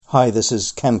Hi, this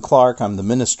is Ken Clarke. I'm the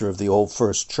minister of the Old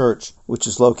First Church, which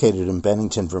is located in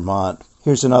Bennington, Vermont.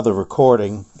 Here's another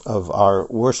recording of our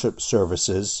worship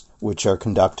services, which are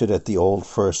conducted at the Old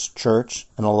First Church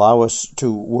and allow us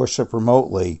to worship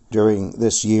remotely during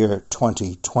this year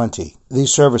 2020.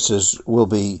 These services will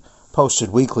be posted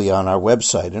weekly on our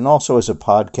website and also as a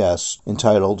podcast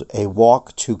entitled A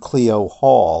Walk to Clio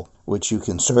Hall, which you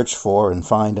can search for and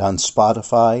find on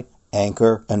Spotify,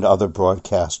 Anchor, and other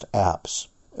broadcast apps.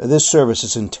 This service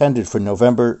is intended for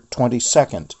November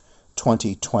 22nd,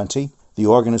 2020. The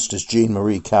organist is Gene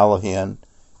Marie Callahan,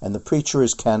 and the preacher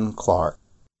is Ken Clarke.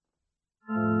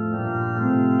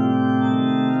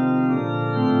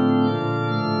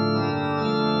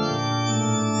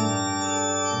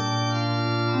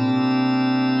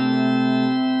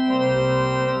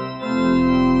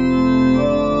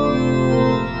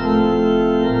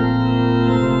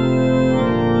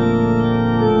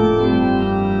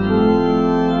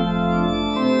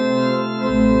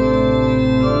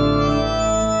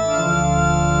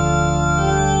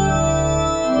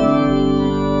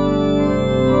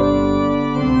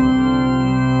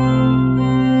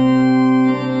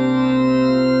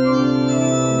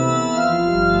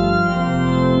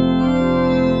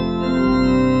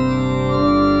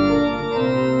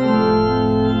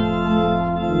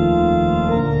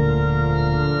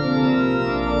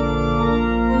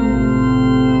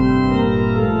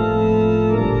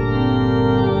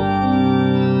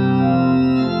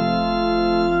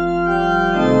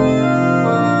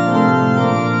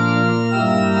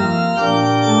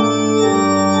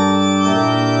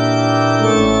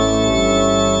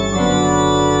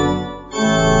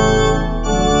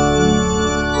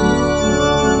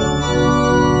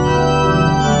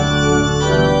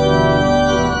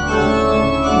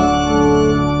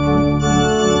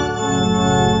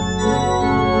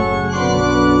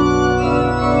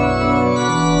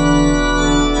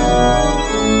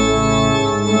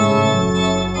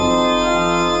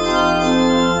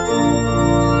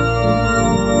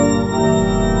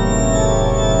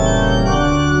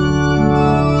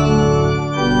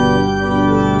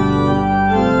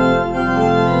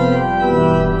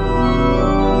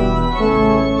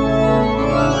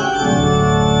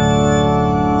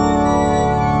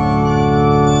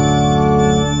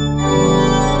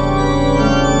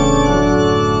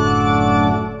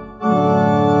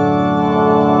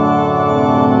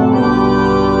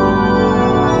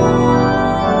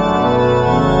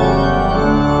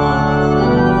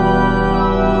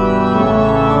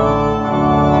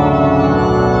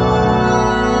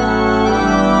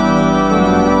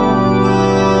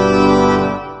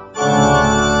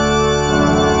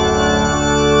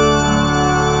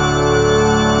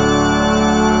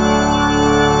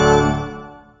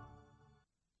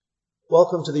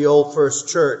 Welcome to the Old First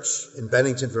Church in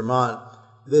Bennington, Vermont.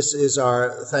 This is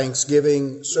our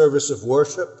Thanksgiving service of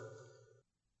worship.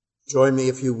 Join me,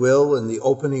 if you will, in the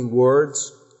opening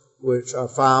words, which are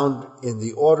found in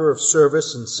the order of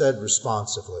service and said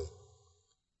responsively.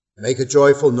 Make a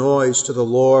joyful noise to the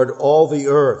Lord, all the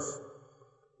earth.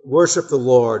 Worship the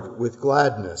Lord with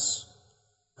gladness.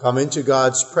 Come into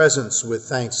God's presence with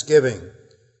thanksgiving.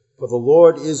 For the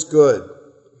Lord is good.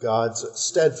 God's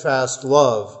steadfast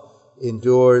love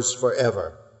endures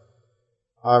forever.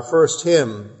 Our first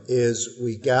hymn is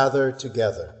We Gather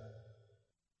Together.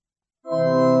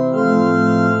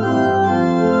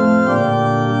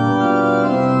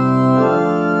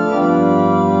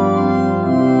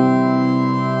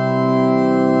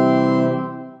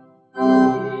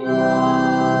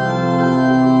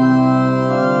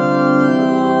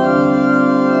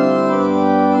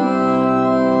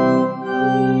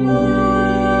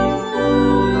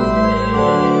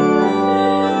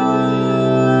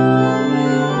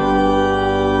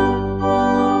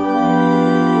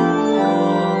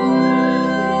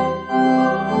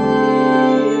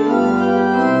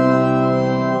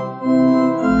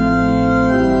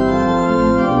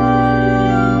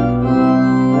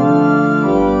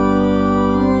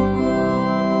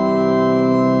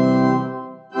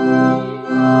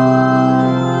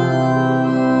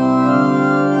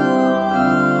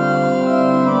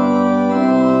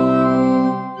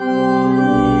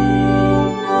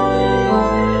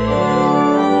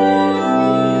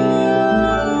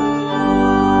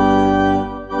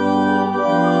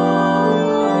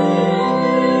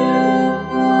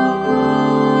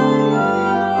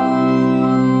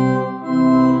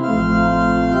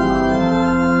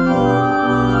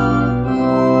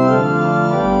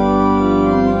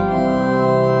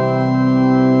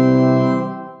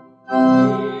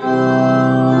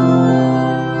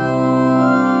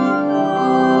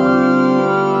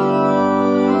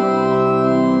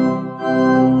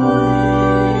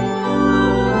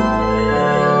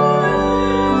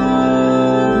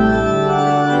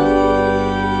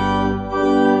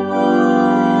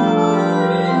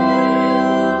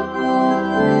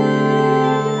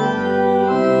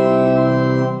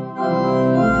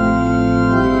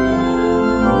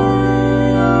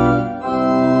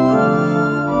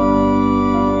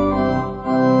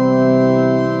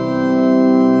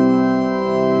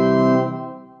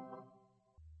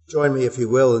 Join me, if you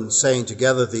will, in saying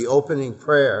together the opening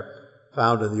prayer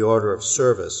found in the order of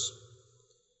service.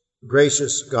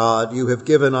 Gracious God, you have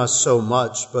given us so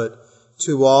much, but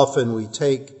too often we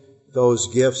take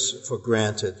those gifts for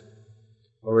granted,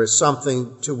 or as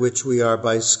something to which we are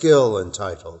by skill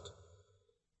entitled.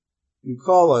 You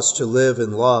call us to live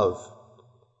in love,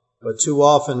 but too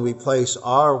often we place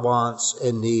our wants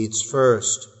and needs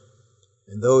first,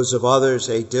 and those of others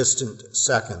a distant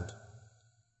second.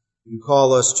 You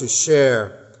call us to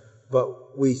share,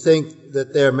 but we think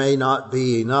that there may not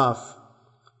be enough.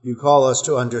 You call us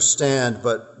to understand,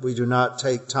 but we do not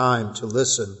take time to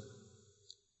listen.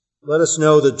 Let us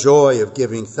know the joy of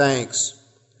giving thanks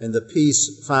and the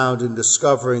peace found in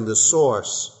discovering the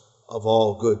source of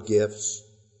all good gifts.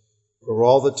 For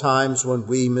all the times when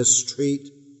we mistreat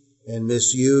and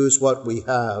misuse what we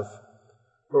have,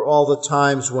 for all the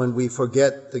times when we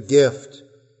forget the gift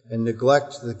and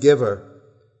neglect the giver,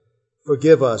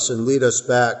 forgive us and lead us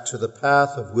back to the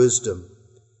path of wisdom.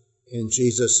 In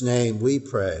Jesus' name we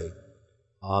pray.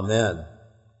 Amen.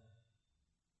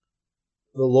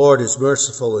 The Lord is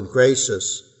merciful and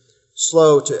gracious,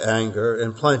 slow to anger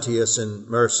and plenteous in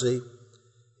mercy.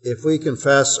 If we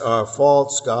confess our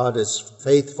faults, God is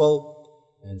faithful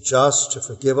and just to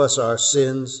forgive us our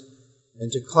sins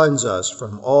and to cleanse us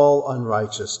from all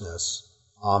unrighteousness.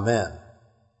 Amen.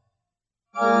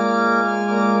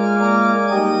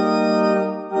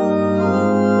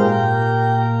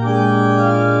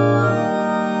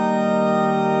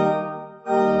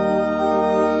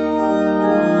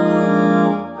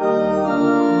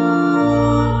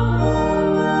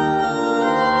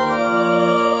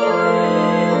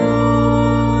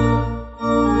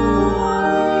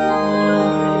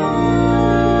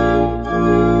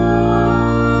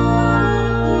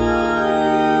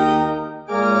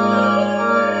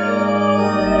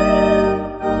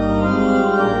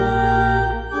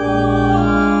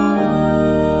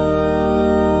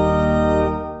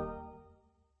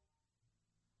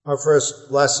 Our first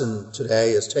lesson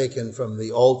today is taken from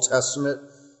the Old Testament,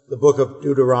 the book of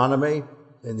Deuteronomy,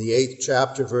 in the 8th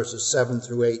chapter, verses 7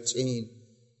 through 18.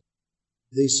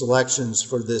 These selections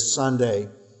for this Sunday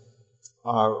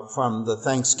are from the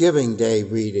Thanksgiving Day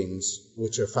readings,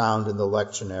 which are found in the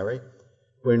lectionary.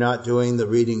 We're not doing the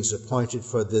readings appointed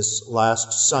for this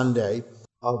last Sunday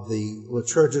of the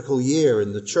liturgical year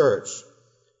in the church.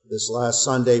 This last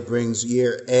Sunday brings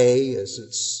year A, as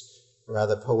it's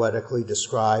rather poetically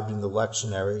described in the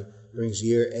lectionary, brings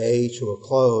year A to a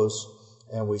close,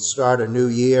 and we start a new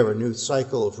year, a new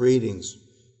cycle of readings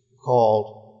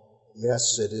called,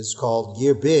 yes, it is called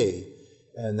Year B,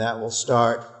 and that will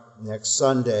start next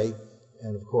Sunday,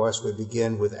 and of course we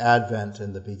begin with Advent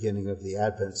and the beginning of the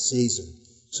Advent season.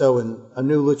 So in a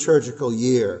new liturgical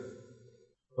year,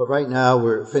 but right now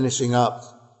we're finishing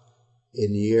up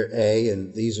in year A,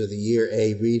 and these are the year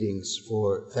A readings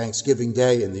for Thanksgiving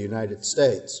Day in the United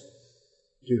States.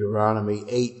 Deuteronomy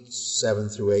 8, 7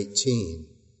 through 18.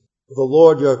 The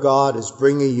Lord your God is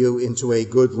bringing you into a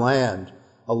good land,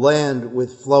 a land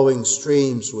with flowing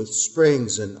streams, with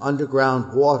springs and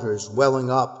underground waters welling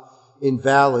up in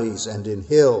valleys and in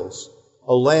hills,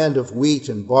 a land of wheat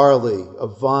and barley,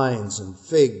 of vines and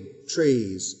fig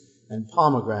trees and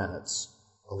pomegranates,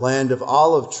 a land of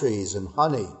olive trees and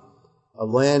honey, a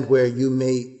land where you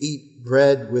may eat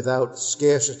bread without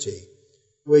scarcity,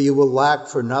 where you will lack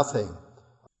for nothing,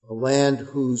 a land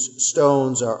whose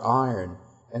stones are iron,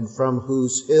 and from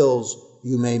whose hills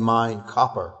you may mine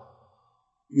copper.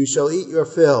 You shall eat your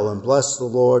fill and bless the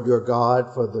Lord your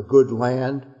God for the good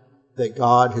land that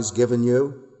God has given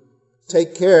you.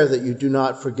 Take care that you do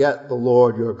not forget the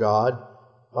Lord your God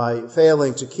by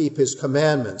failing to keep his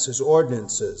commandments, his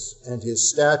ordinances, and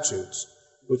his statutes,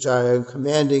 which I am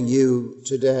commanding you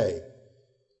today.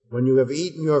 When you have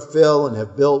eaten your fill and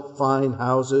have built fine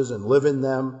houses and live in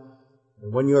them,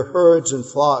 and when your herds and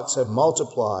flocks have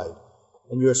multiplied,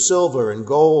 and your silver and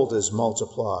gold is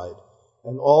multiplied,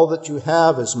 and all that you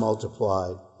have is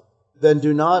multiplied, then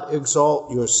do not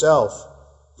exalt yourself,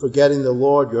 forgetting the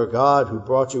Lord your God, who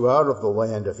brought you out of the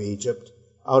land of Egypt,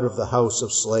 out of the house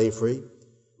of slavery,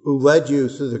 who led you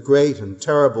through the great and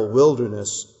terrible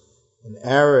wilderness, an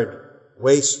arid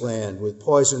wasteland with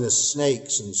poisonous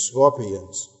snakes and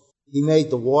scorpions. He made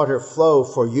the water flow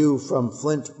for you from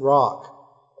flint rock,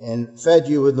 and fed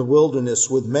you in the wilderness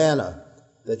with manna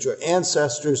that your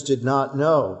ancestors did not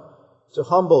know, to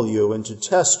humble you and to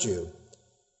test you,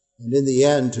 and in the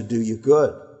end to do you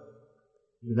good.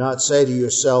 Do not say to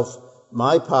yourself,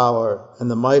 my power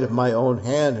and the might of my own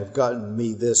hand have gotten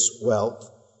me this wealth.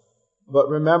 But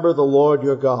remember the Lord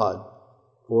your God,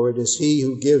 for it is he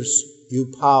who gives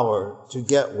you power to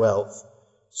get wealth,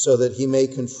 so that he may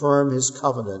confirm his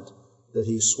covenant that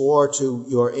he swore to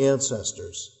your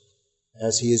ancestors,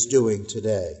 as he is doing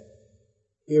today.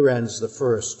 Here ends the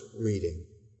first reading.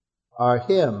 Our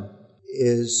hymn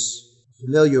is a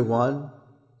familiar one,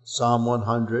 Psalm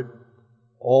 100,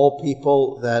 All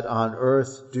People That on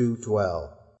Earth Do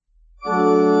Dwell.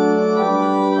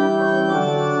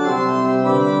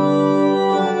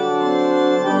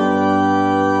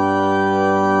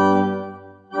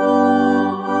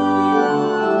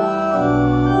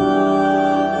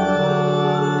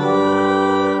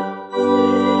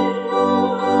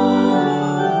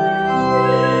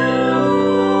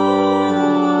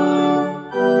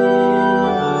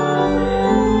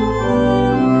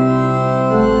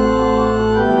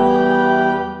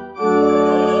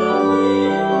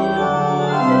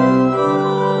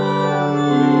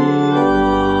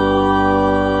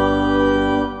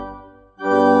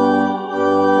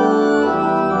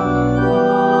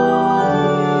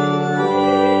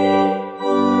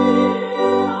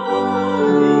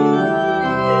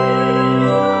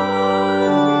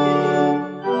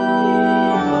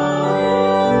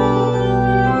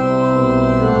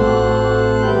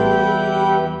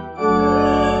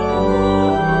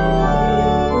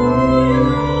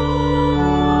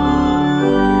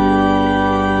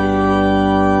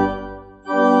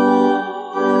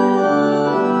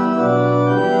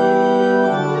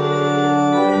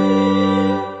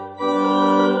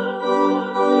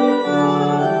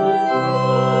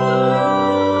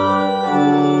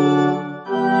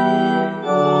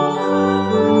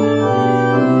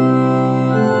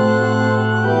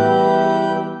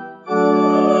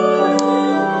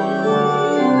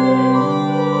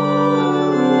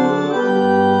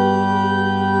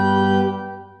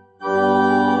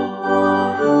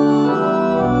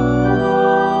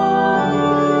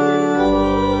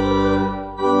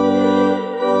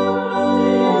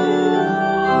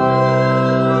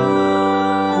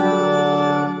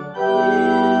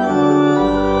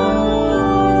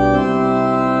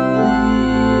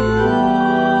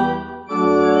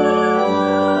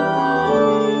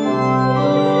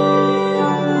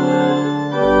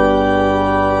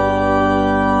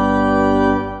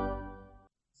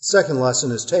 Second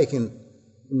lesson is taken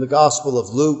from the Gospel of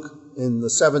Luke in the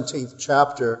 17th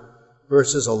chapter,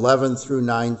 verses 11 through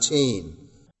 19.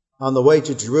 On the way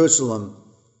to Jerusalem,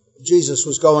 Jesus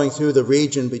was going through the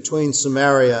region between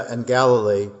Samaria and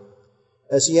Galilee.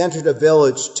 As he entered a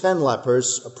village, 10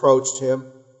 lepers approached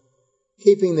him.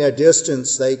 Keeping their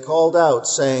distance, they called out,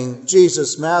 saying,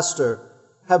 "Jesus, Master,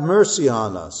 have mercy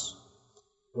on us."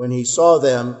 When he saw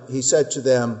them, he said to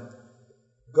them,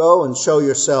 "Go and show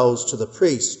yourselves to the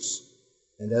priests."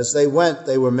 And as they went,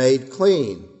 they were made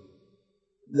clean.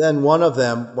 Then one of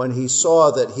them, when he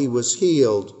saw that he was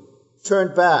healed,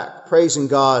 turned back, praising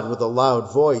God with a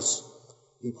loud voice.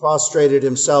 He prostrated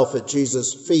himself at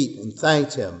Jesus' feet and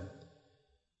thanked him.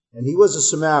 And he was a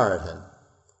Samaritan.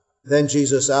 Then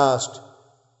Jesus asked,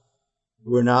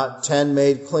 "Were not 10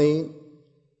 made clean?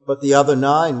 But the other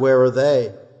 9, where are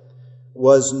they?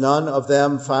 Was none of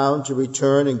them found to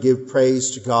return and give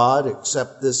praise to God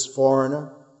except this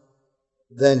foreigner?"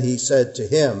 Then he said to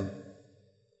him,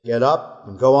 "Get up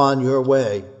and go on your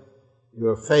way.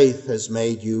 Your faith has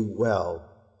made you well."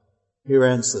 Here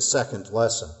ends the second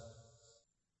lesson.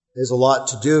 There's a lot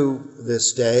to do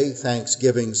this day,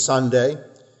 Thanksgiving Sunday.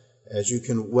 As you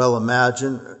can well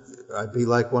imagine, I'd be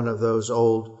like one of those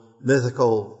old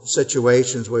mythical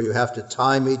situations where you have to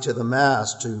tie me to the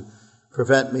mast to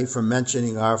prevent me from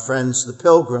mentioning our friends the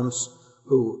Pilgrims,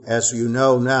 who, as you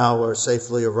know now, are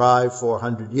safely arrived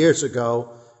 400 years ago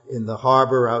in the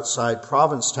harbor outside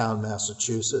Provincetown,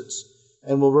 Massachusetts,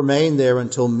 and will remain there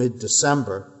until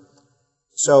mid-December.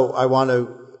 So I want to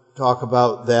talk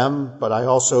about them, but I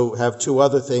also have 2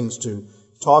 other things to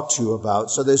talk to you about.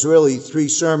 So there's really 3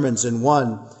 sermons in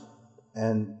one,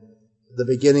 and the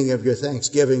beginning of your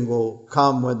Thanksgiving will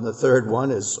come when the 3rd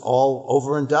one is all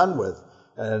over and done with,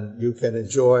 and you can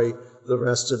enjoy the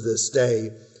rest of this day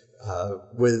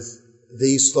with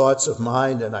these thoughts of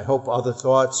mine, and I hope other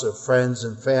thoughts of friends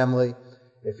and family.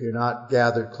 If you're not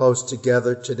gathered close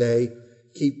together today,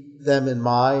 keep them in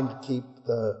mind. Keep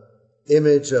the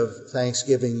image of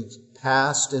Thanksgiving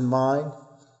past in mind,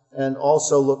 and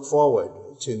also look forward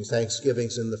to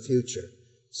Thanksgivings in the future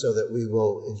so that we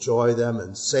will enjoy them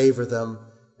and savor them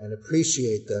and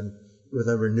appreciate them with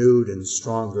a renewed and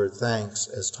stronger thanks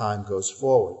as time goes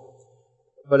forward.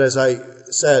 But as I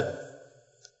said,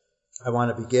 I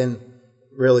want to begin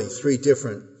really 3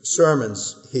 different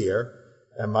sermons here.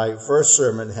 And my first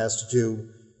sermon has to do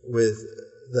with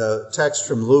the text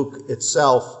from Luke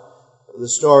itself, the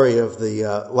story of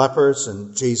the lepers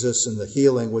and Jesus and the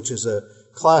healing, which is a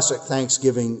classic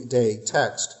Thanksgiving Day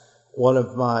text. One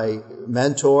of my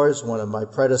mentors, one of my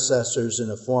predecessors in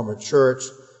a former church,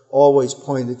 always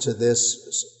pointed to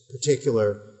this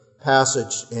particular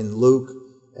passage in Luke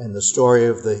and the story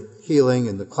of the healing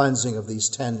and the cleansing of these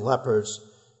 10 lepers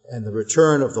and the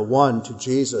return of the one to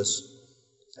Jesus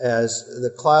as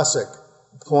the classic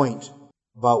point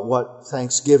about what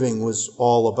Thanksgiving was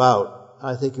all about.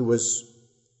 I think it was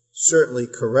certainly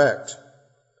correct.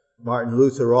 Martin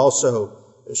Luther also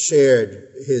shared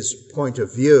his point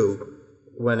of view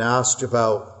when asked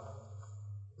about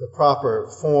the proper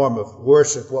form of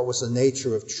worship, what was the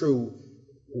nature of true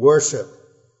worship.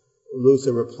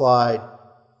 Luther replied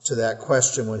to that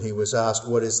question when he was asked,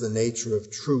 what is the nature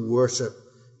of true worship?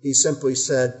 He simply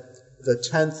said, the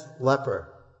 10th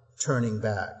leper turning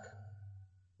back.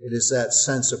 It is that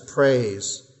sense of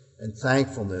praise and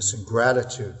thankfulness and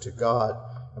gratitude to God.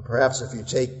 And perhaps if you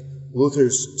take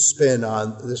Luther's spin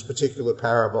on this particular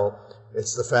parable,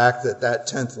 it's the fact that that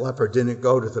 10th leper didn't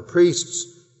go to the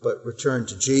priests, but returned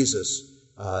to Jesus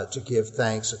to give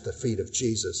thanks at the feet of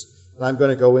Jesus. And I'm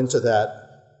going to go into that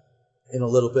in a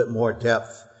little bit more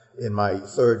depth in my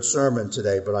third sermon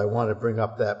today, but I want to bring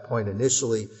up that point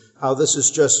initially, how this is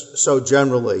just so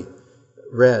generally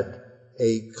read,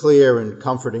 a clear and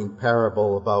comforting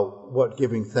parable about what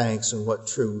giving thanks and what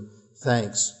true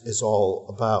thanks is all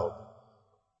about.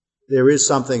 There is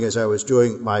something, as I was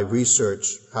doing my research,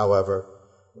 however,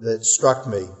 that struck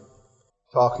me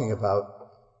talking about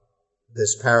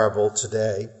this parable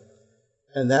today,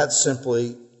 and that's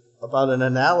simply about an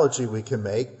analogy we can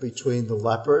make between the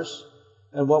lepers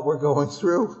and what we're going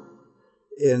through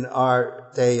in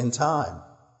our day and time.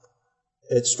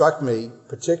 It struck me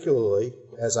particularly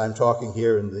as I'm talking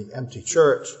here in the empty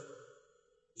church.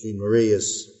 Gene Marie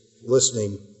is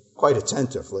listening quite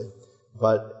attentively,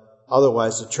 but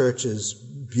otherwise the church is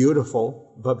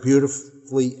beautiful, but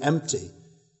beautifully empty.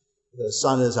 The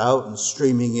sun is out and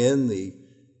streaming in. The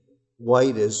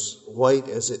white is white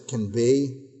as it can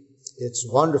be. It's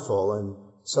wonderful and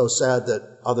so sad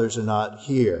that others are not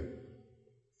here.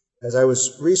 As I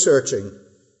was researching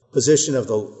the position of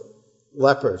the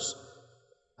lepers,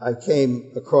 I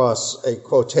came across a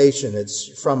quotation.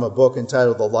 It's from a book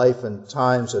entitled The Life and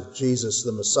Times of Jesus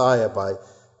the Messiah by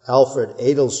Alfred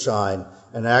Adelsheim,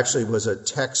 and actually was a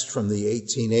text from the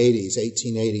 1880s,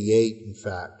 1888 in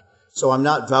fact. So I'm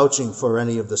not vouching for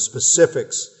any of the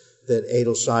specifics that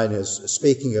Adelsheim is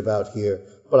speaking about here,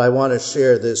 but I want to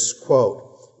share this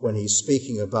quote when he's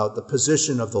speaking about the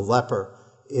position of the leper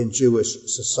in Jewish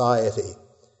society.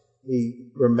 He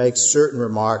makes certain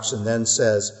remarks and then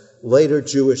says, later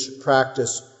Jewish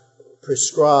practice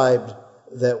prescribed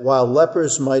that while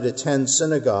lepers might attend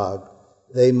synagogue,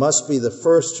 they must be the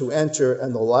first to enter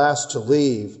and the last to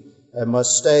leave, and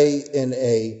must stay in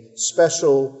a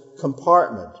special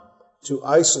compartment to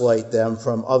isolate them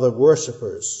from other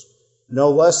worshippers. No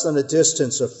less than a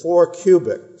distance of 4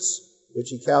 cubits, which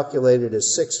he calculated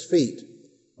as 6 feet,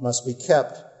 must be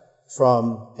kept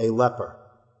from a leper.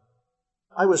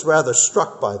 I was rather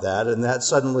struck by that, and that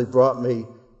suddenly brought me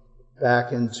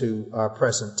back into our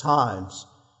present times,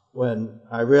 when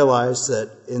I realized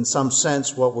that in some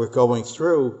sense what we're going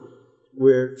through,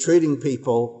 we're treating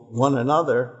people, one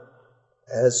another,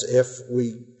 as if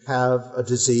we have a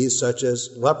disease such as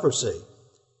leprosy.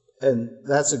 And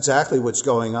that's exactly what's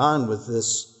going on with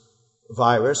this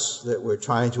virus that we're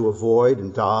trying to avoid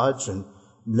and dodge and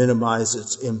minimize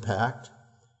its impact.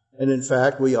 And in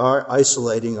fact, we are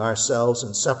isolating ourselves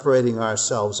and separating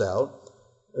ourselves out.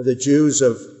 The Jews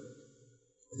of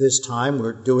this time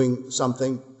were doing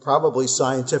something probably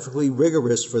scientifically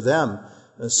rigorous for them,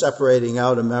 separating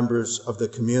out members of the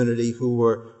community who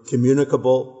were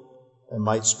communicable and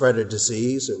might spread a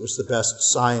disease. It was the best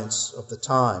science of the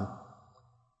time.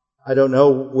 I don't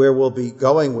know where we'll be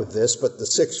going with this, but the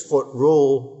 6-foot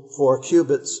rule, 4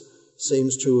 cubits,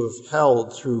 seems to have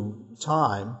held through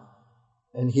time.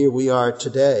 And here we are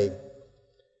today.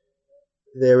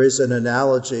 There is an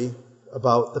analogy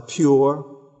about the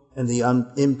pure and the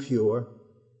impure.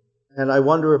 And I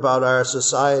wonder about our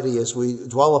society as we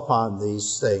dwell upon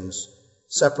these things,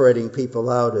 separating people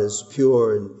out as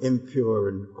pure and impure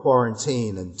and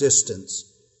quarantine and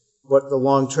distance, what the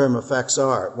long-term effects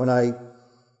are. When I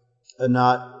am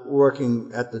not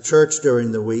working at the church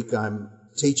during the week, I'm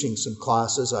teaching some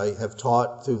classes. I have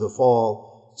taught through the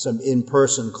fall some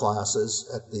in-person classes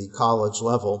at the college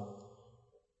level.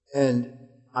 And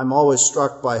I'm always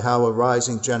struck by how a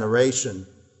rising generation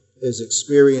is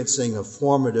experiencing a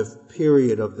formative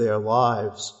period of their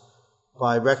lives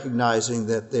by recognizing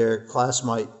that their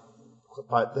classmate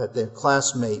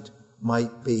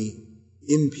might be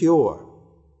impure.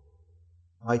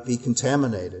 might be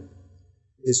contaminated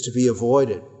is to be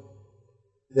avoided.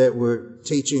 That we're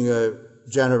teaching a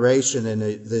generation in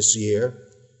this year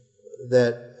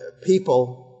that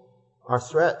people are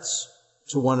threats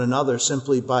to one another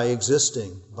simply by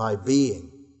existing, by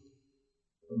being.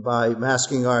 By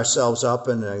masking ourselves up,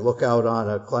 and I look out on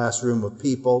a classroom of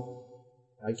people,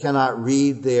 I cannot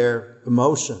read their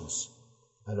emotions.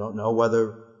 I don't know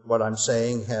whether what I'm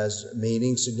saying has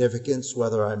meaning, significance,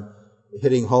 whether I'm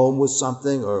hitting home with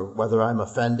something or whether I'm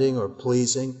offending or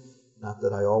pleasing. Not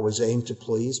that I always aim to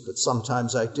please, but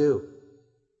sometimes I do.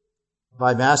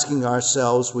 By masking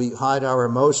ourselves, we hide our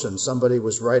emotions. Somebody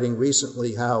was writing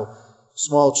recently how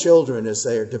small children, as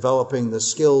they are developing the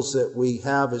skills that we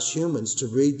have as humans to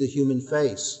read the human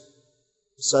face,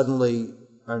 suddenly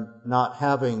are not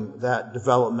having that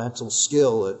developmental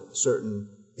skill at certain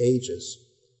ages.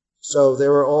 So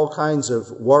there are all kinds of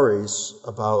worries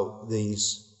about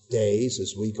these days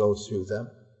as we go through them.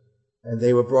 And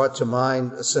they were brought to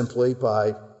mind simply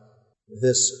by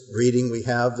this reading we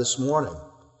have this morning,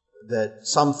 that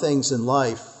some things in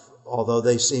life, although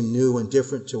they seem new and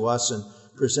different to us and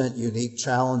present unique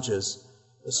challenges,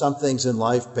 some things in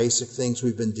life, basic things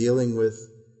we've been dealing with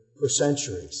for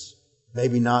centuries.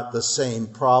 Maybe not the same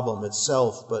problem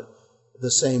itself, but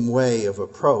the same way of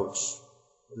approach,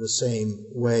 the same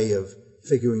way of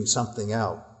figuring something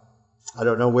out. I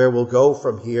don't know where we'll go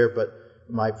from here, but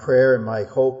my prayer and my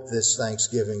hope this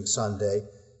Thanksgiving Sunday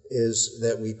is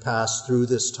that we pass through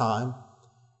this time,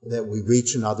 that we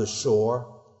reach another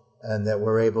shore, and that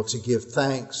we're able to give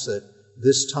thanks that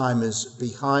this time is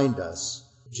behind us.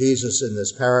 Jesus in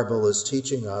this parable is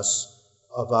teaching us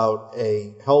about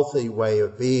a healthy way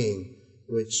of being,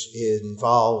 which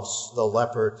involves the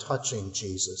leper touching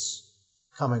Jesus,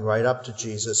 coming right up to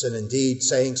Jesus, and indeed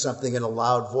saying something in a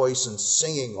loud voice and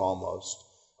singing almost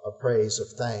a praise of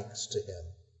thanks to him.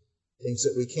 Things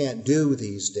that we can't do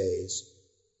these days,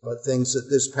 but things that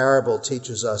this parable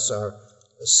teaches us are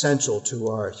essential to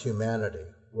our humanity,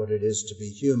 what it is to be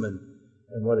human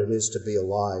and what it is to be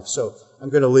alive. So I'm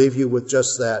going to leave you with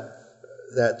just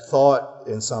that thought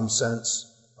in some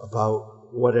sense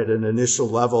about what at an initial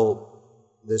level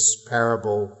this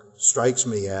parable strikes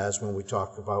me as when we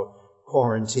talk about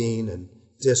quarantine and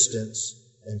distance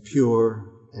and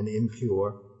pure and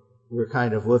impure. We're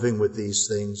kind of living with these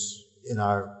things in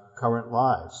our current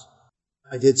lives.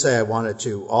 I did say I wanted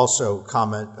to also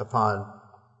comment upon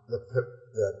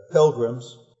the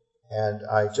pilgrims, and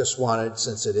I just wanted,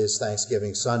 since it is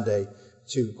Thanksgiving Sunday,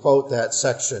 to quote that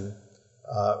section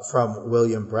from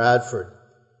William Bradford,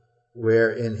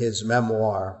 where in his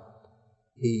memoir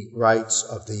he writes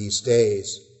of these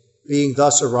days. Being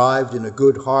thus arrived in a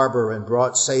good harbor and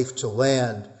brought safe to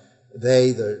land,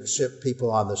 they, the ship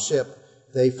people on the ship,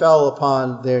 they fell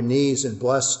upon their knees and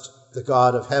blessed the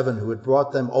God of heaven who had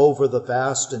brought them over the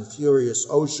vast and furious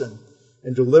ocean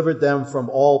and delivered them from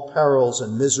all perils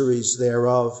and miseries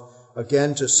thereof,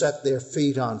 again to set their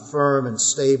feet on firm and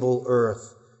stable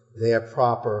earth, their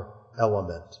proper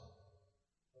element.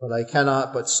 But I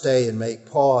cannot but stay and make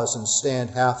pause and stand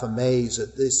half amazed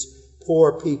at this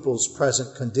poor people's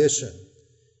present condition.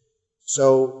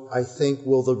 So I think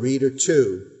will the reader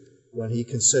too, when he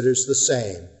considers the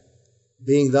same.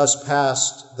 Being thus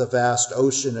past the vast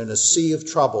ocean and a sea of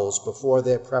troubles before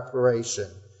their preparation,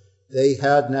 they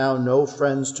had now no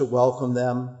friends to welcome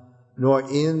them, nor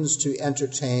inns to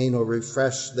entertain or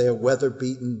refresh their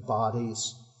weather-beaten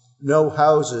bodies, no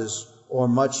houses or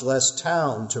much less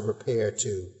town to repair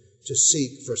to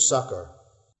seek for succor.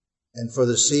 And for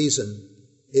the season,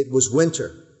 it was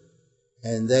winter,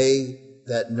 and they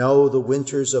that know the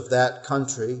winters of that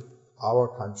country, our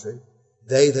country,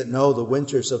 they that know the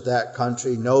winters of that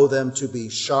country know them to be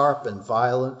sharp and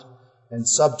violent and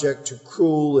subject to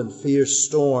cruel and fierce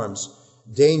storms,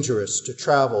 dangerous to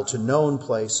travel to known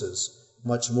places,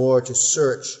 much more to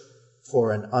search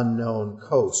for an unknown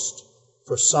coast.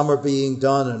 For summer being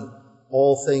done and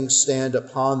all things stand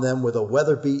upon them with a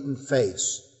weather-beaten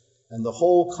face, and the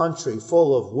whole country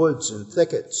full of woods and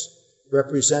thickets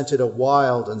represented a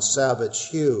wild and savage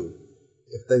hue.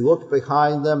 If they looked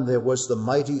behind them, there was the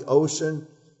mighty ocean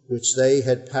which they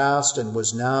had passed and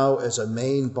was now as a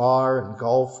main bar and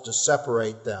gulf to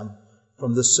separate them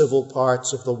from the civil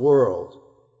parts of the world.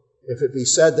 If it be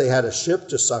said they had a ship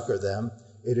to succor them,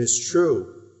 it is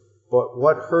true. But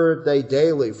what heard they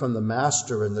daily from the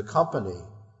master and the company?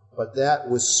 But that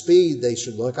with speed they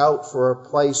should look out for a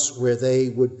place where they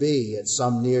would be at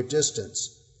some near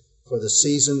distance. For the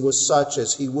season was such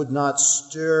as he would not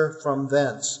stir from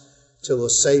thence till a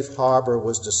safe harbor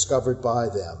was discovered by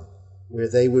them, where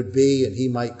they would be and he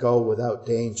might go without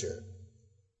danger.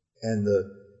 And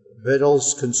the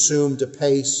victuals consumed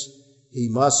apace, he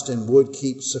must and would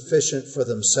keep sufficient for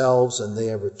themselves and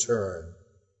their return.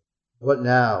 What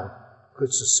now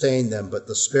could sustain them but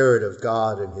the Spirit of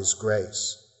God and his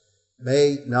grace?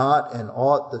 May not and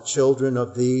ought the children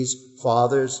of these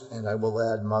fathers, and I will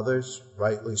add mothers,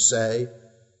 rightly say,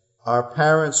 our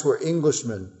parents were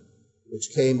Englishmen,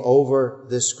 which came over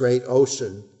this great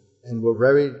ocean, and were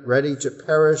ready to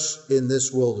perish in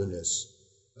this wilderness.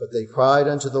 But they cried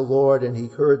unto the Lord, and he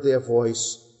heard their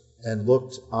voice, and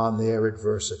looked on their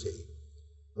adversity.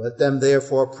 Let them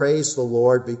therefore praise the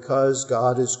Lord, because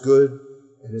God is good,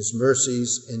 and his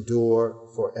mercies endure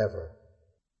forever.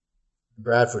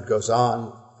 Bradford goes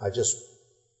on. I just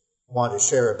want to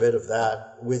share a bit of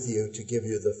that with you to give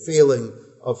you the feeling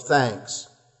of thanks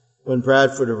when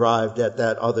Bradford arrived at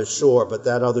that other shore. But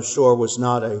that other shore was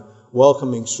not a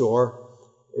welcoming shore.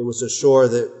 It was a shore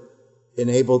that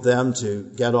enabled them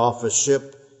to get off a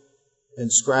ship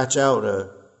and scratch out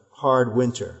a hard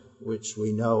winter, which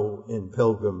we know in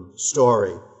Pilgrim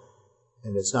story.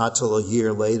 And it's not till a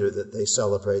year later that they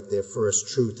celebrate their first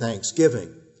true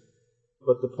Thanksgiving.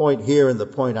 But the point here, and the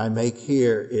point I make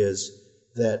here, is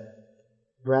that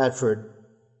Bradford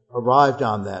arrived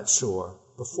on that shore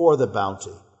before the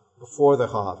bounty, before the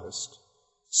harvest.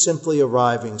 Simply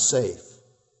arriving safe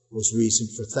was reason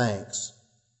for thanks.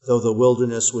 Though the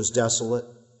wilderness was desolate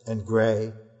and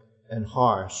gray and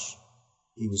harsh,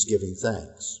 he was giving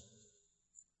thanks.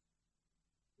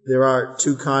 There are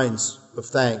two kinds of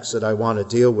thanks that I want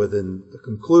to deal with in the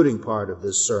concluding part of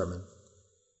this sermon.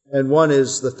 And one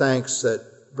is the thanks that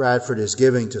Bradford is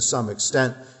giving to some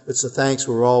extent. It's the thanks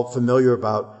we're all familiar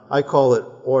about. I call it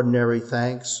ordinary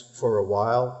thanks for a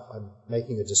while. I'm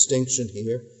making a distinction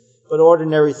here. But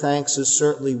ordinary thanks is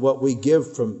certainly what we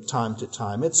give from time to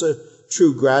time. It's a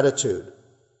true gratitude.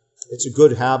 It's a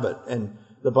good habit. And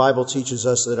the Bible teaches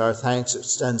us that our thanks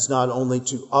extends not only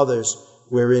to others,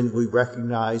 wherein we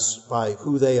recognize by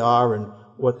who they are and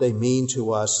what they mean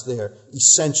to us, their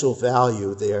essential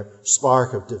value, their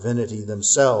spark of divinity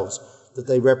themselves, that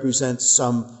they represent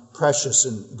some precious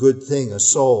and good thing, a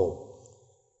soul,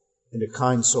 and a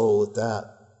kind soul at that.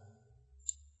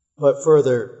 But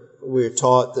further, we're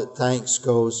taught that thanks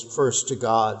goes first to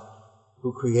God,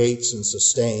 who creates and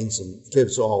sustains and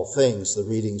gives all things. The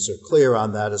readings are clear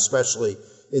on that, especially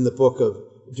in the book of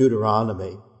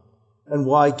Deuteronomy. And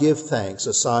why give thanks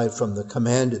aside from the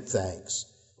commanded thanks?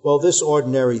 Well, this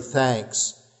ordinary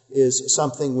thanks is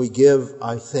something we give,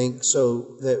 I think,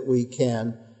 so that we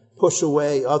can push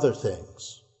away other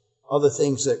things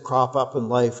that crop up in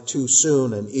life too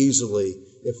soon and easily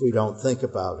if we don't think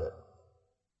about it.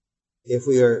 If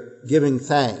we are giving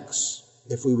thanks,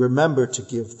 if we remember to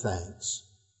give thanks,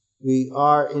 we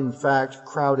are in fact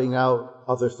crowding out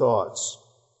other thoughts,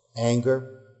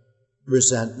 anger,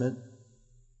 resentment,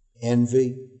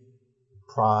 envy,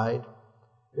 pride.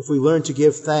 If we learn to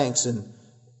give thanks in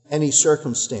any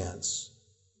circumstance,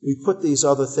 we put these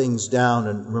other things down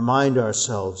and remind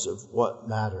ourselves of what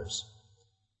matters.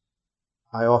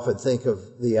 I often think of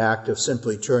the act of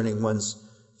simply turning one's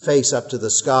face up to the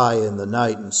sky in the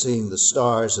night and seeing the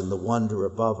stars and the wonder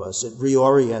above us. It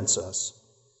reorients us.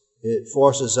 It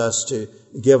forces us to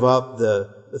give up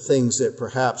the things that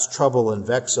perhaps trouble and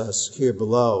vex us here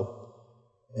below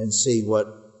and see what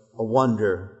a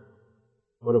wonder,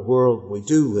 what a world we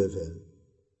do live in.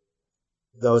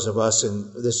 Those of us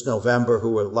in this November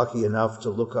who were lucky enough to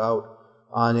look out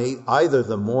on either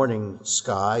the morning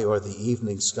sky or the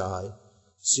evening sky,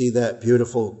 see that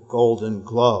beautiful golden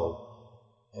glow.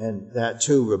 And that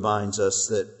too reminds us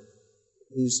that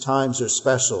these times are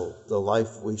special, the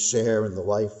life we share and the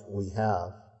life we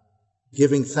have.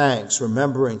 Giving thanks,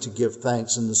 remembering to give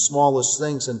thanks in the smallest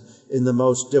things and in the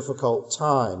most difficult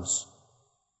times,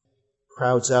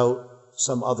 crowds out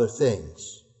some other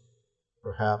things,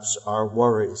 perhaps our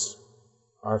worries,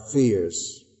 our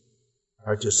fears,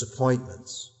 our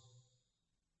disappointments.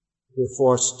 We're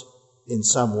forced in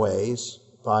some ways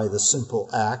by the simple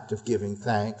act of giving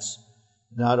thanks,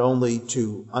 not only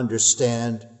to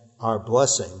understand our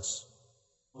blessings,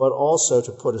 but also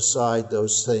to put aside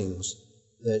those things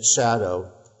that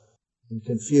shadow and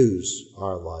confuse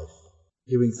our life.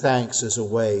 Giving thanks is a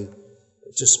way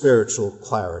to spiritual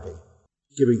clarity.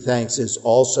 Giving thanks is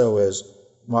also, as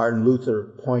Martin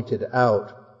Luther pointed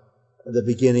out, the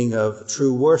beginning of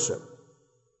true worship,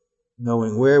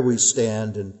 knowing where we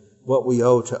stand and what we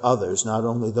owe to others, not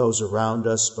only those around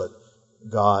us, but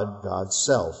God, God's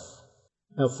self.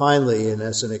 Now finally, and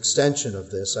as an extension of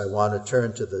this, I want to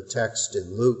turn to the text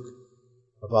in Luke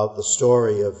about the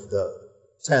story of the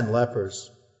 10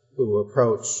 lepers who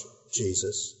approach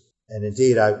Jesus. And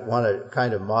indeed, I want to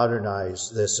kind of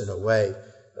modernize this in a way.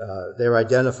 They're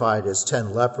identified as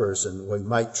 10 lepers, and we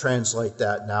might translate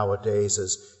that nowadays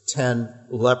as 10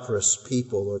 leprous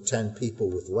people or 10 people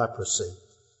with leprosy.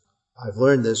 I've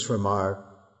learned this from our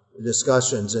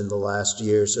discussions in the last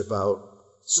years about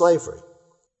slavery,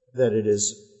 that it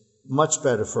is much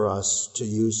better for us to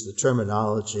use the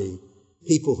terminology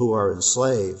people who are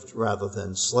enslaved rather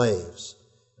than slaves.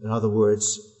 In other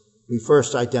words, we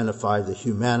first identify the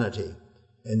humanity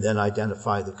and then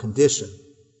identify the condition.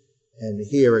 And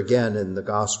here again in the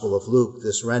Gospel of Luke,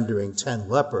 this rendering 10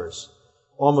 lepers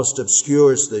almost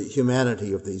obscures the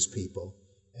humanity of these people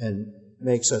and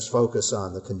makes us focus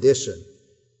on the condition.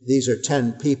 These are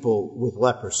 10 people with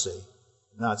leprosy,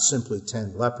 not simply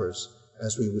 10 lepers.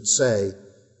 As we would say,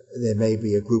 there may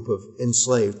be a group of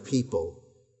enslaved people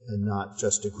and not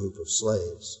just a group of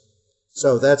slaves.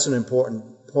 So that's an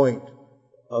important point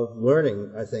of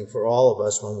learning, I think, for all of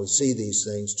us when we see these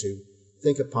things, to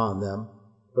think upon them.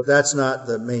 But that's not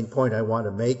the main point I want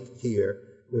to make here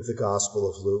with the Gospel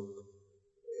of Luke.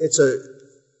 It's a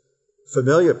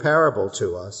familiar parable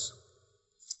to us,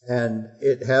 and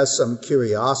it has some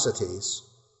curiosities.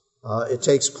 It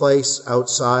takes place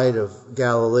outside of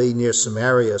Galilee near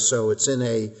Samaria, so it's in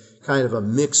a kind of a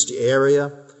mixed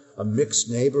area, a mixed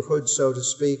neighborhood, so to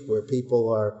speak, where people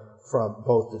are from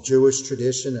both the Jewish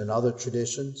tradition and other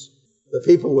traditions. The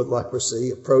people with leprosy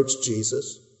approach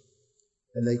Jesus,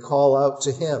 and they call out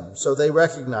to him. So they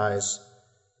recognize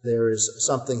there is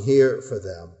something here for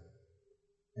them.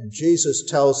 And Jesus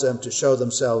tells them to show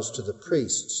themselves to the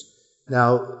priests.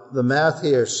 Now, the math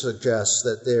here suggests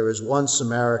that there is one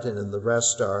Samaritan and the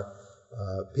rest are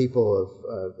people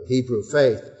of Hebrew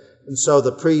faith. And so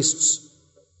the priests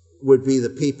would be the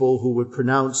people who would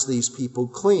pronounce these people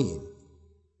clean.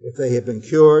 If they had been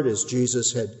cured as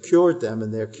Jesus had cured them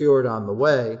and they're cured on the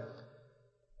way,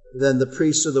 then the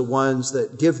priests are the ones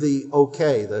that give the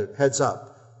okay, the heads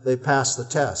up. They pass the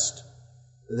test.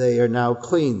 They are now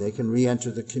clean. They can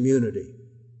re-enter the community.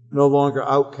 No longer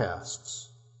outcasts.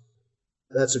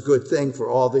 That's a good thing for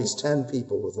all these 10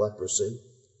 people with leprosy.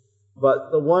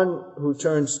 But the one who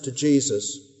turns to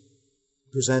Jesus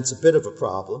presents a bit of a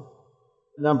problem.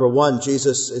 Number one,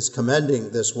 Jesus is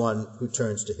commending this one who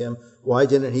turns to him. Why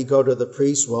didn't he go to the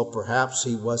priest? Well, perhaps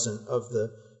he wasn't of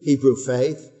the Hebrew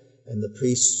faith, and the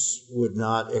priests would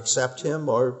not accept him.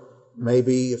 Or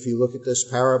maybe if you look at this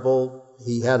parable,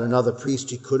 he had another priest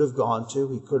he could have gone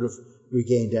to. He could have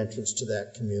regained entrance to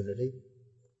that community.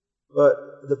 But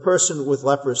the person with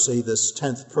leprosy, this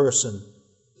 10th person,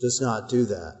 does not do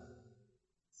that.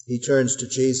 He turns to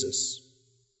Jesus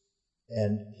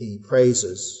and he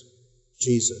praises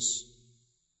Jesus.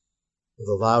 With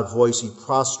a loud voice, he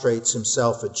prostrates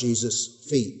himself at Jesus'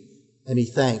 feet and he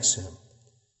thanks him.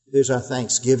 There's our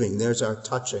thanksgiving. There's our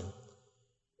touching.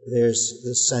 There's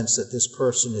this sense that this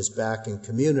person is back in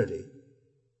community.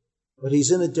 But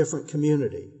he's in a different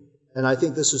community. And I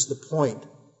think this is the point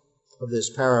of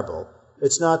this parable.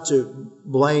 It's not to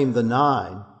blame the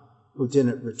 9 who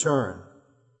didn't return.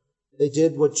 They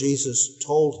did what Jesus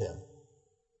told him.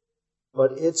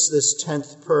 But it's this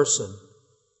 10th person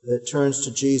that turns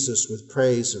to Jesus with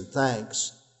praise and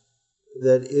thanks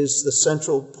that is the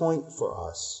central point for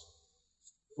us,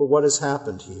 for what has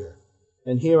happened here.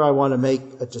 And here I want to make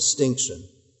a distinction.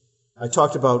 I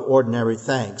talked about ordinary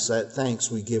thanks, that thanks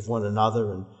we give one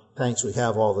another and thanks we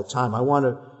have all the time. I want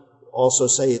to also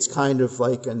say it's kind of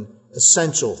like an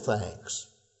essential thanks.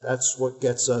 That's what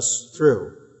gets us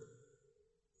through.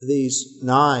 These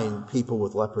 9 people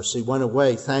with leprosy went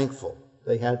away thankful.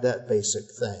 They had that basic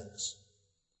thanks.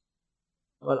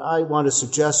 But I want to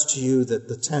suggest to you that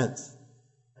the 10th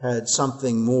had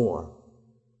something more.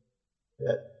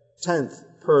 That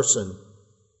 10th person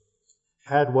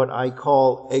had what I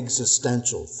call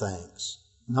existential thanks.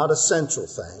 Not essential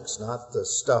thanks, not the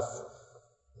stuff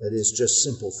that is just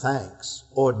simple thanks,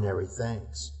 ordinary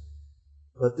thanks.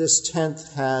 But this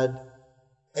 10th had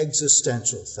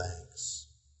existential thanks.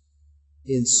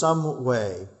 In some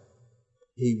way,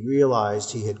 he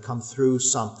realized he had come through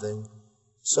something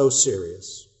so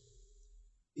serious.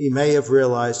 He may have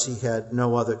realized he had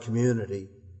no other community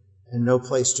and no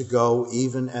place to go,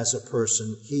 even as a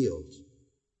person healed,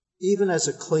 even as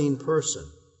a clean person,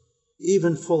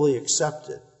 even fully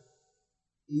accepted.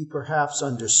 He perhaps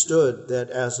understood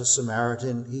that as a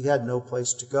Samaritan, he had no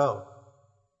place to go.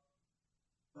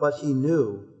 But he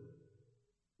knew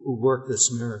who worked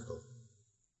this miracle.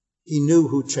 He knew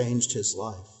who changed his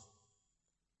life.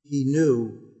 He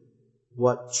knew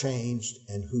what changed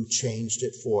and who changed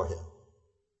it for him.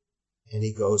 And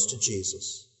he goes to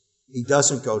Jesus. He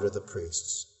doesn't go to the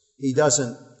priests. He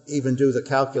doesn't even do the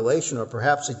calculation, or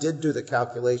perhaps he did do the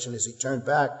calculation as he turned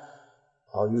back.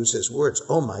 I'll use his words,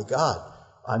 "Oh my God,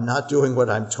 I'm not doing what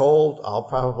I'm told. I'll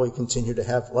probably continue to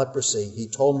have leprosy. He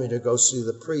told me to go see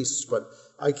the priests, but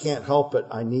I can't help it.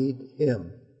 I need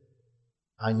him.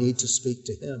 I need to speak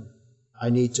to him. I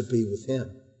need to be with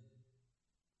him."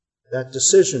 That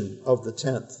decision of the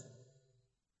 10th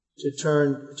to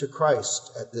turn to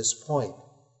Christ at this point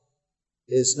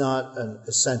is not an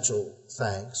essential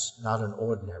thanks, not an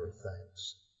ordinary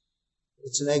thanks.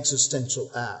 It's an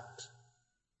existential act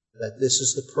that this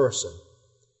is the person,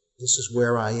 this is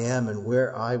where I am and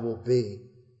where I will be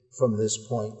from this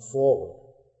point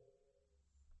forward.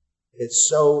 It's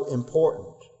so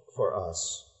important for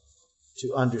us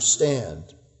to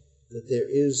understand that there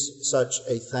is such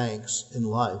a thanks in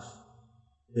life.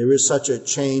 There is such a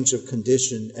change of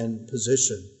condition and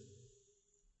position.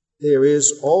 There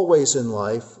is always in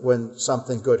life, when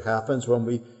something good happens, when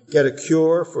we get a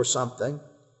cure for something,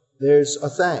 there's a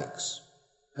thanks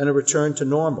and a return to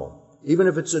normal. Even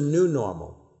if it's a new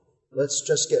normal, let's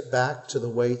just get back to the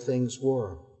way things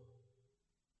were.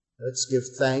 Let's give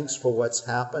thanks for what's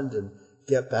happened and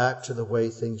get back to the way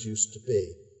things used to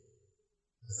be.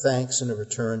 A thanks and a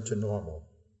return to normal.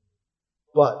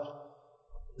 But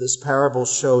this parable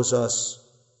shows us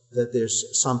that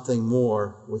there's something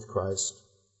more with Christ.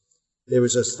 There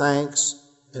is a thanks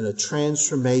and a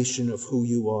transformation of who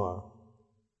you are.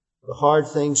 The hard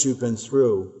things you've been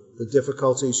through, the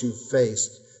difficulties you've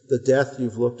faced, the death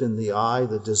you've looked in the eye,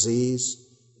 the disease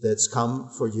that's come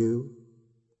for you,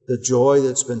 the joy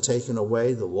that's been taken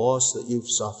away, the loss that you've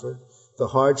suffered, the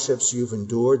hardships you've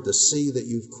endured, the sea that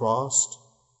you've crossed,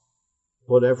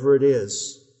 whatever it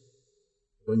is,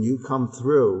 when you come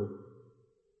through,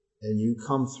 and you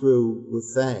come through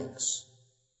with thanks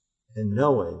and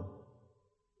knowing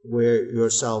where your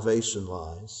salvation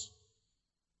lies,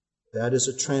 that is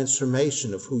a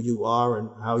transformation of who you are and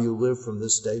how you live from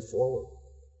this day forward.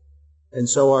 And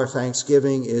so our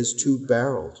thanksgiving is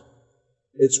two-barreled.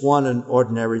 It's one, an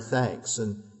ordinary thanks,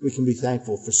 and we can be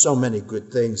thankful for so many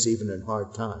good things, even in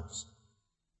hard times.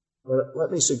 But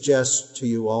let me suggest to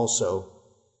you also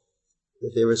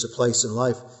that there is a place in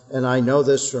life, and I know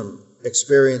this from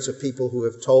experience of people who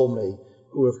have told me,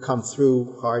 who have come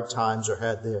through hard times or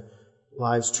had their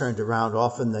lives turned around.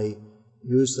 Often they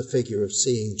use the figure of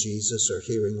seeing Jesus or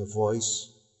hearing a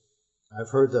voice. I've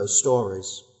heard those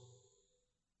stories.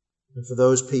 And for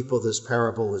those people, this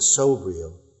parable is so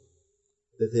real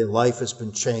that their life has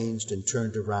been changed and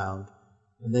turned around,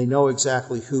 and they know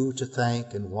exactly who to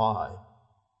thank and why.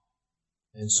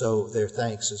 And so their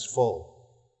thanks is full.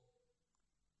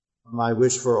 My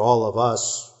wish for all of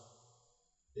us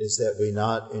is that we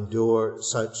not endure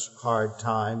such hard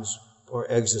times or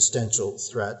existential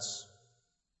threats,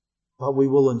 but we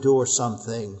will endure some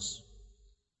things,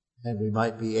 and we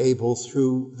might be able,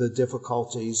 through the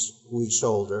difficulties we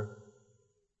shoulder,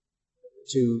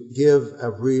 to give a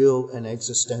real and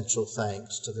existential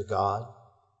thanks to the God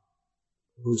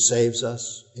who saves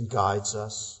us and guides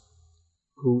us,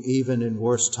 who even in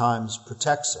worse times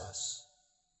protects us,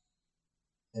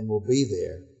 and will be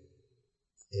there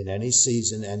in any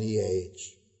season, any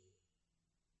age,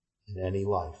 in any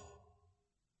life.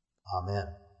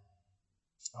 Amen.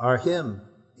 Our hymn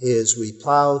is "We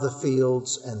Plow the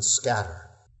Fields and Scatter."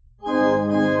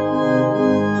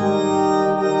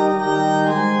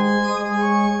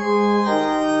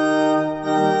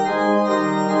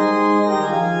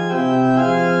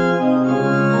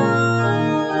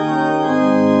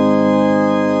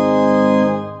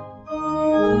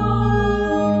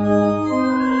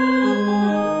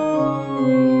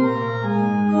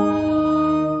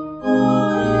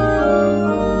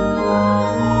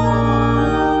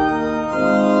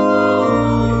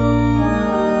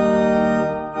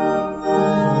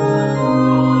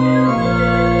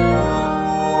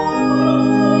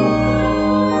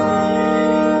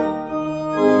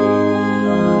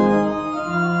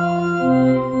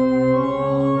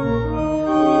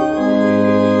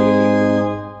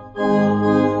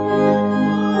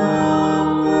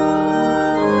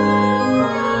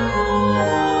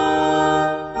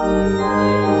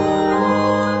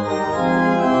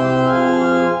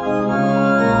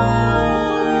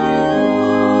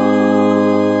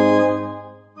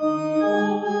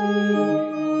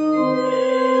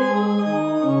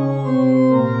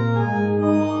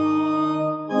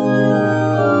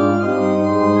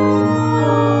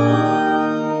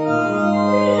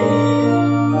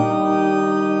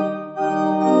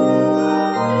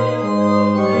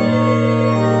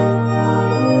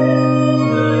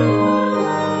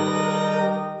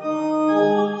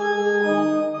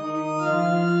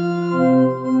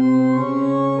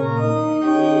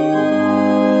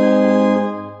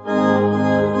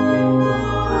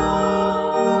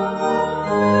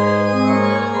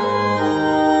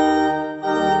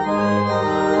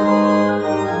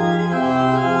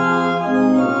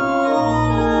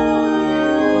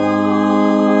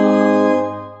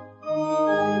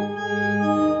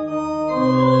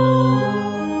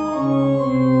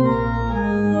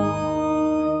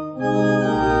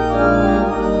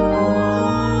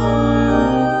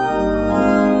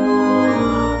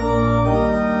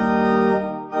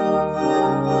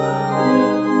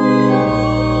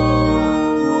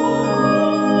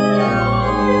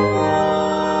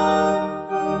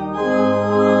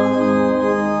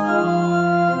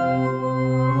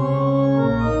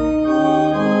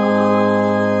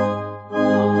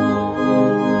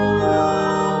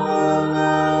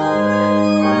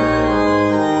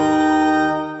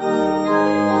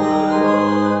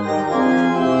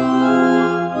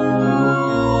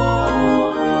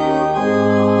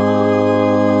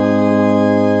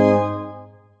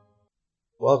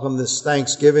 this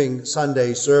Thanksgiving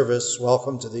Sunday service.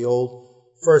 Welcome to the Old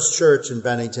First Church in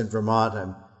Bennington, Vermont.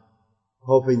 I'm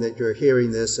hoping that you're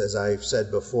hearing this, as I've said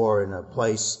before, in a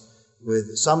place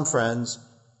with some friends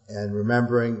and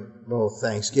remembering both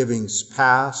Thanksgivings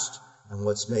past and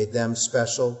what's made them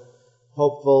special.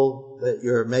 Hopeful that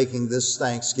you're making this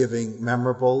Thanksgiving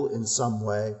memorable in some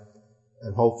way,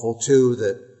 and hopeful too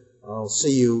that I'll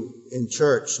see you in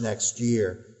church next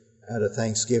year at a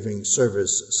Thanksgiving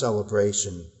service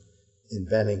celebration in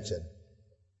Bennington.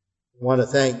 I want to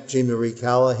thank Gene Marie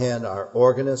Callahan, our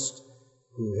organist,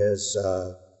 who has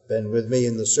been with me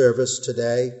in the service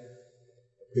today.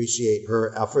 Appreciate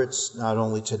her efforts, not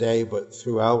only today, but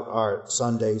throughout our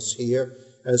Sundays here,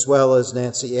 as well as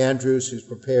Nancy Andrews, who's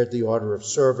prepared the order of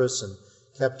service and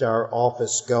kept our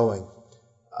office going.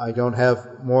 I don't have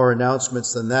more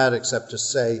announcements than that, except to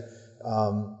say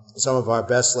some of our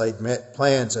best laid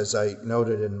plans, as I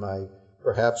noted in my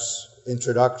perhaps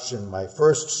introduction, my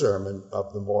first sermon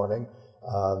of the morning.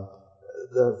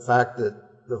 The fact that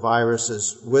the virus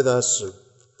is with us, or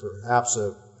perhaps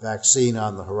a vaccine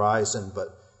on the horizon, but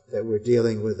that we're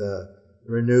dealing with a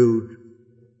renewed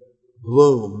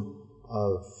bloom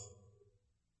of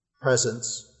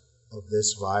presence of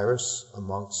this virus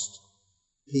amongst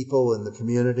people in the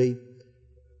community.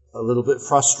 A little bit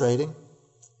frustrating,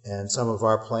 and some of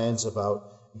our plans about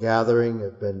gathering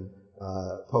have been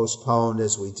postponed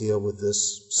as we deal with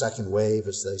this second wave,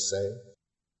 as they say.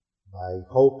 My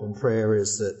hope and prayer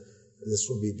is that this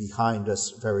will be behind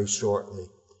us very shortly.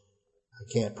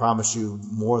 I can't promise you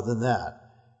more than that,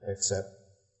 except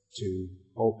to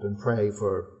hope and pray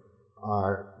for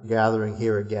our gathering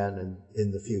here again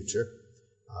in the future,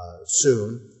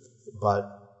 soon. But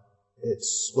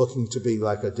it's looking to be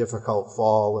like a difficult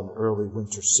fall and early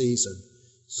winter season.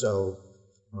 So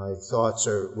my thoughts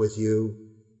are with you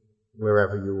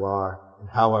wherever you are and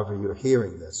however you're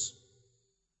hearing this.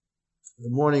 The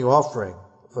morning offering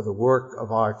for the work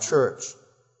of our church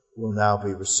will now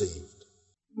be received.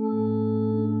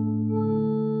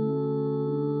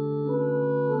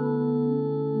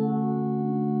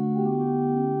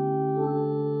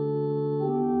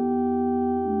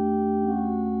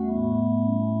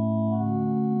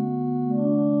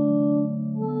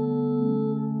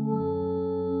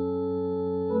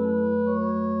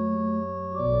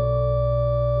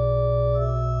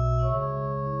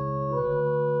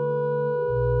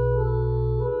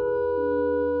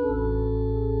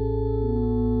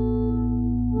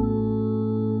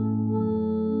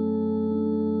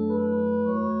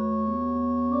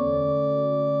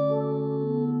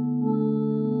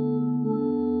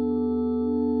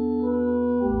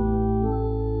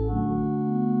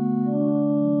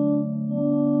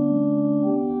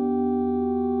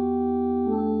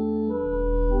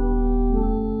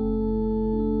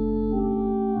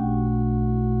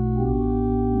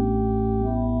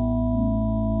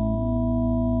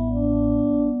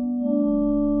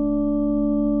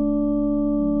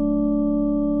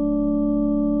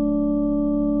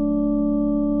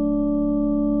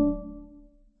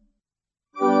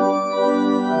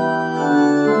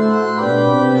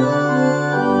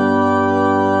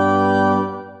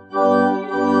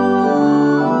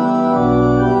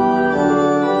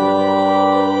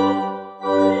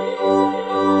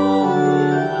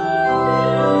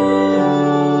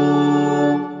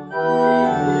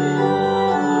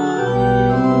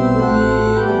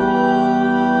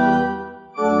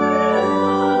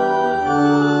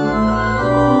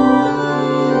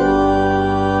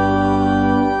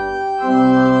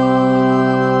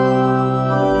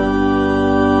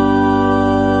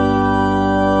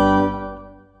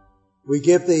 We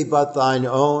give thee but thine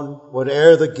own,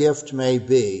 whate'er the gift may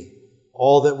be.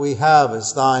 All that we have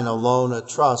is thine alone, a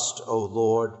trust, O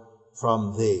Lord,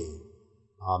 from thee.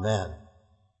 Amen.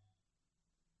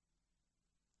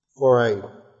 Before I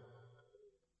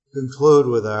conclude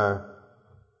with our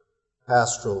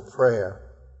pastoral prayer,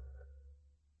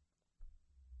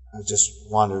 I just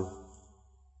want to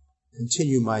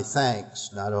continue my thanks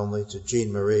not only to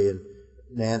Gene Marie and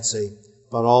Nancy,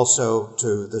 but also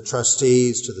to the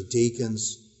trustees, to the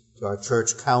deacons, to our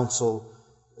church council,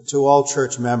 to all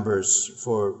church members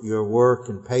for your work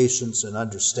and patience and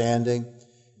understanding.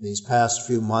 These past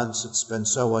few months, it's been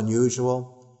so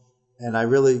unusual. And I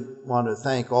really want to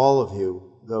thank all of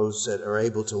you, those that are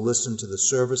able to listen to the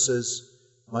services.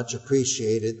 Much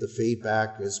appreciated. The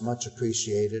feedback is much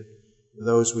appreciated.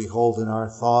 Those we hold in our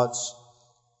thoughts.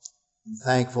 I'm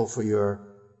thankful for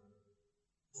your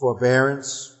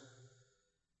forbearance,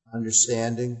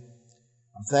 understanding.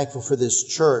 I'm thankful for this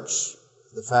church,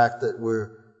 the fact that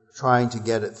we're trying to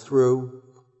get it through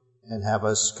and have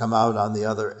us come out on the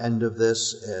other end of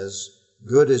this as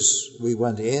good as we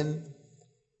went in,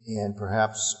 and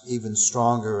perhaps even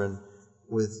stronger and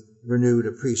with renewed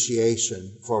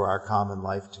appreciation for our common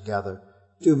life together.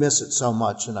 Do miss it so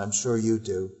much, and I'm sure you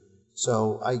do.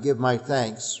 So I give my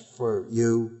thanks for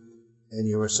you and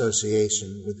your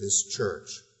association with this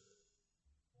church.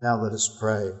 Now let us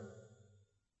pray.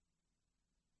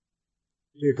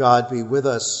 Dear God, be with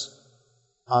us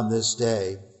on this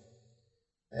day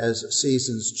as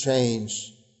seasons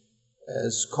change,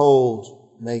 as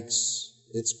cold makes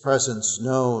its presence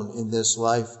known in this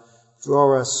life.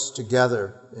 Draw us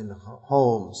together in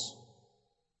homes,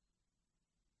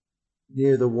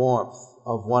 near the warmth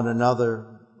of one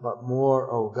another, but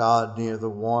more, O God, near the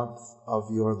warmth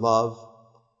of your love.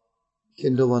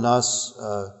 Kindle in us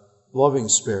a loving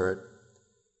spirit,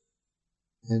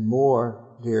 and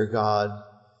more, dear God,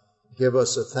 give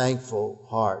us a thankful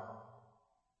heart,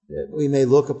 that we may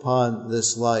look upon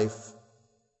this life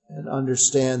and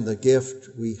understand the gift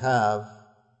we have,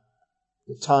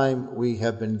 the time we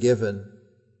have been given,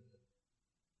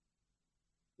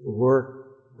 the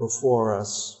work before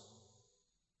us.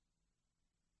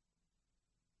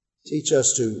 Teach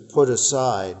us to put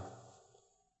aside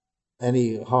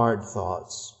any hard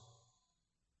thoughts.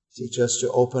 Teach us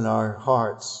to open our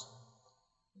hearts,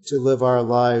 to live our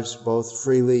lives both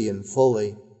freely and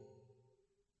fully,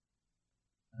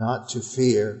 not to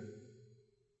fear,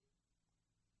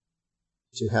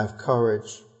 to have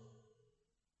courage,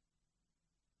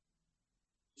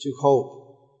 to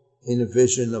hope in a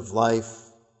vision of life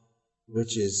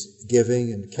which is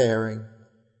giving and caring,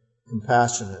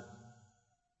 compassionate.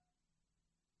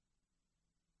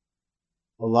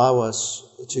 Allow us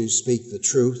to speak the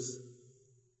truth,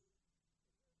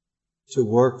 to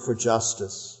work for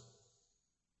justice,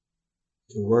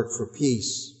 to work for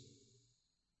peace,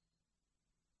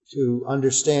 to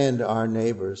understand our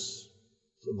neighbors,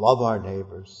 to love our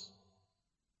neighbors,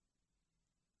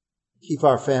 keep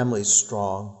our families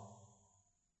strong.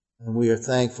 And we are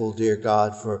thankful, dear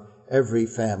God, for every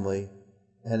family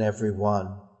and every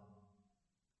one.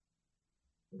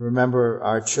 Remember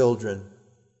our children,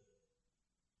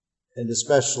 and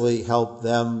especially help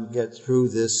them get through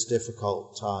this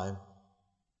difficult time.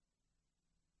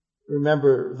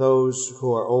 Remember those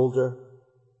who are older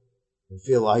and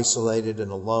feel isolated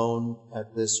and alone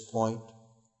at this point.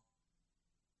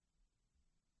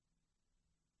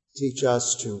 Teach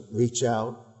us to reach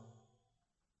out,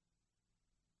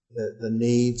 that the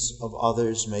needs of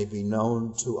others may be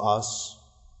known to us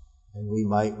and we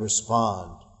might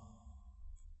respond.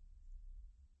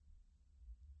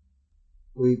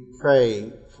 We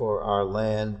pray for our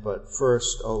land, but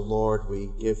first, O Lord,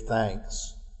 we give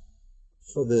thanks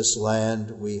for this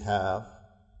land we have,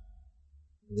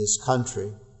 this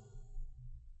country,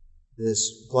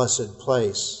 this blessed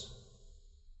place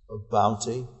of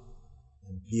bounty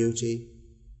and beauty.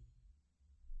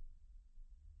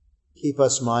 Keep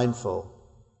us mindful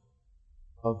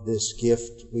of this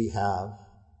gift we have.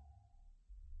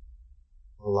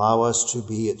 Allow us to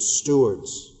be its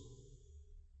stewards.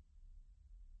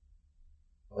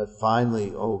 But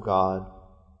finally, O God,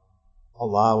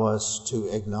 allow us to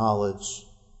acknowledge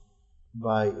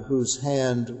by whose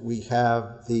hand we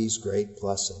have these great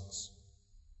blessings.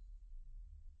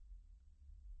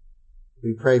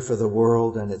 We pray for the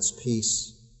world and its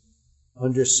peace,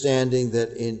 understanding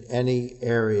that in any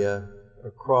area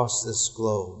across this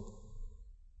globe,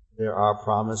 there are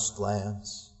promised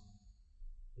lands.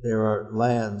 There are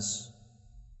lands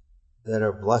that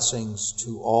are blessings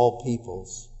to all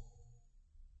peoples.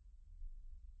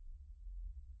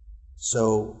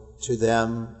 So to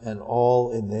them and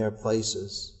all in their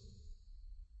places,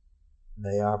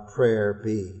 may our prayer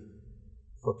be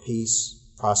for peace,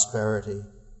 prosperity,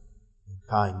 and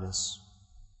kindness.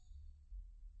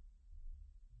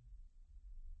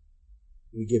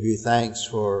 We give you thanks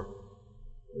for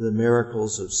the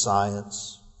miracles of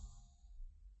science,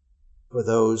 for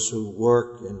those who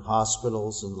work in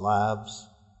hospitals and labs,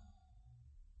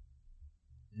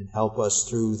 and help us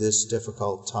through this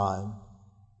difficult time.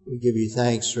 We give you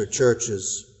thanks for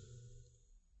churches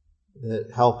that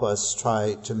help us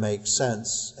try to make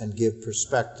sense and give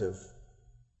perspective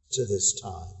to this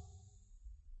time.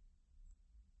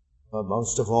 But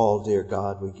most of all, dear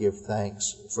God, we give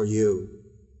thanks for you,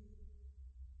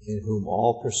 in whom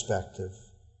all perspective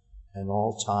and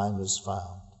all time is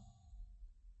found.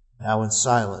 Now in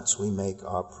silence we make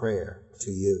our prayer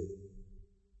to you.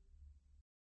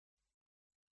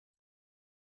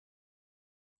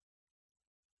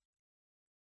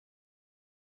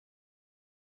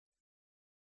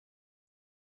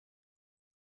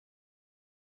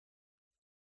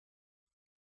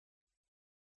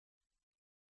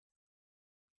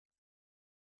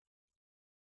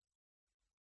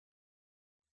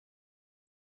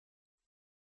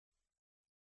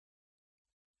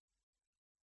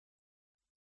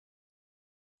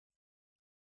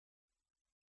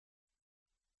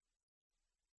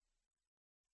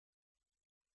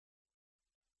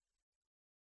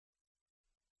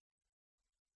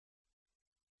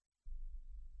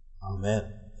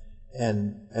 Amen.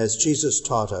 And as Jesus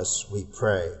taught us, we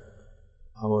pray,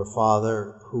 Our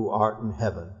Father, who art in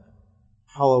heaven,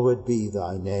 hallowed be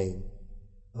thy name.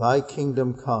 Thy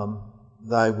kingdom come,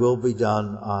 thy will be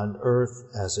done on earth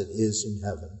as it is in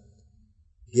heaven.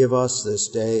 Give us this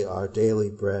day our daily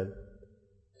bread,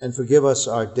 and forgive us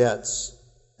our debts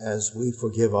as we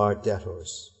forgive our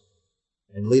debtors.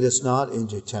 And lead us not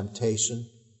into temptation,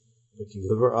 but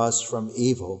deliver us from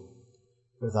evil.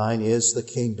 For thine is the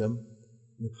kingdom,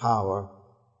 the power,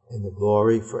 and the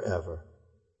glory forever.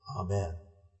 Amen.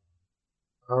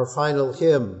 Our final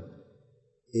hymn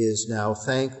is Now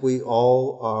Thank We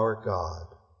All Our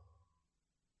God.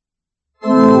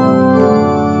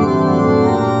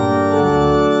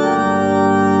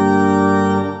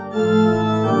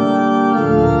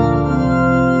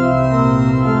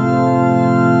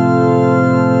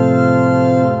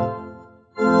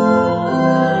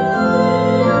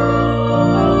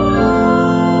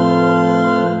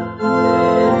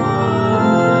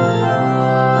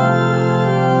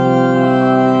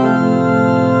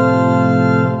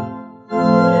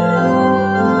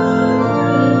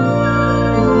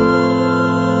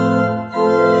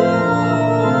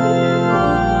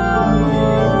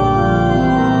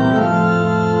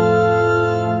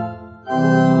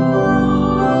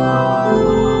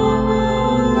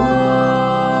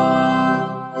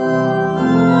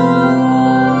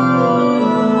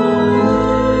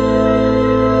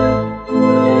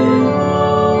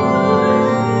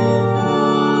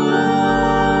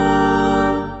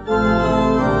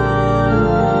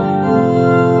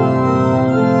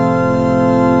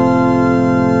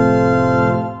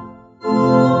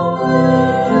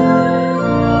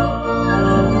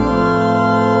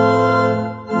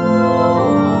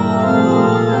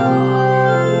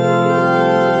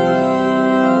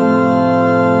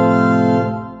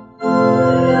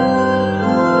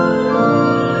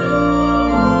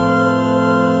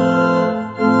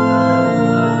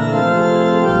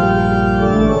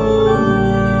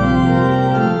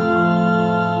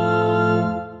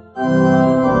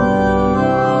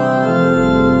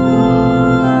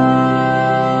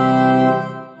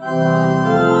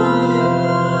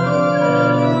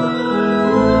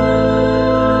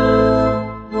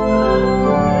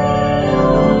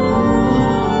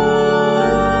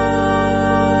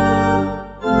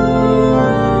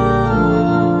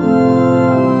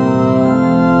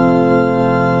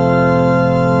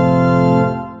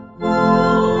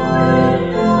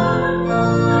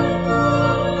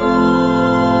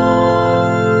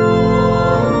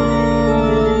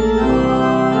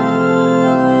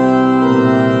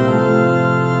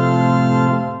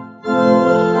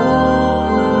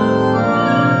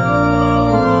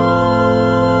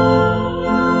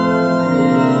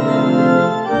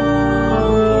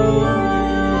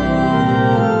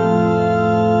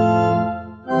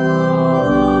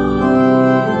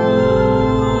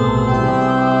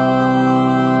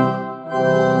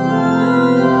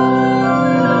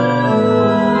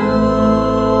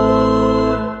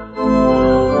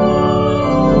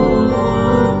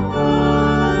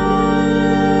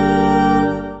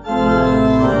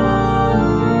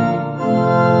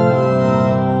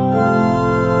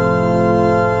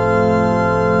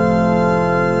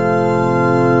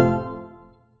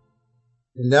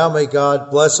 Now may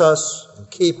God bless us and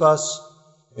keep us.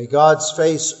 May God's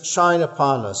face shine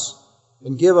upon us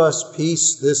and give us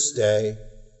peace this day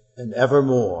and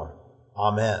evermore.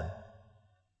 Amen.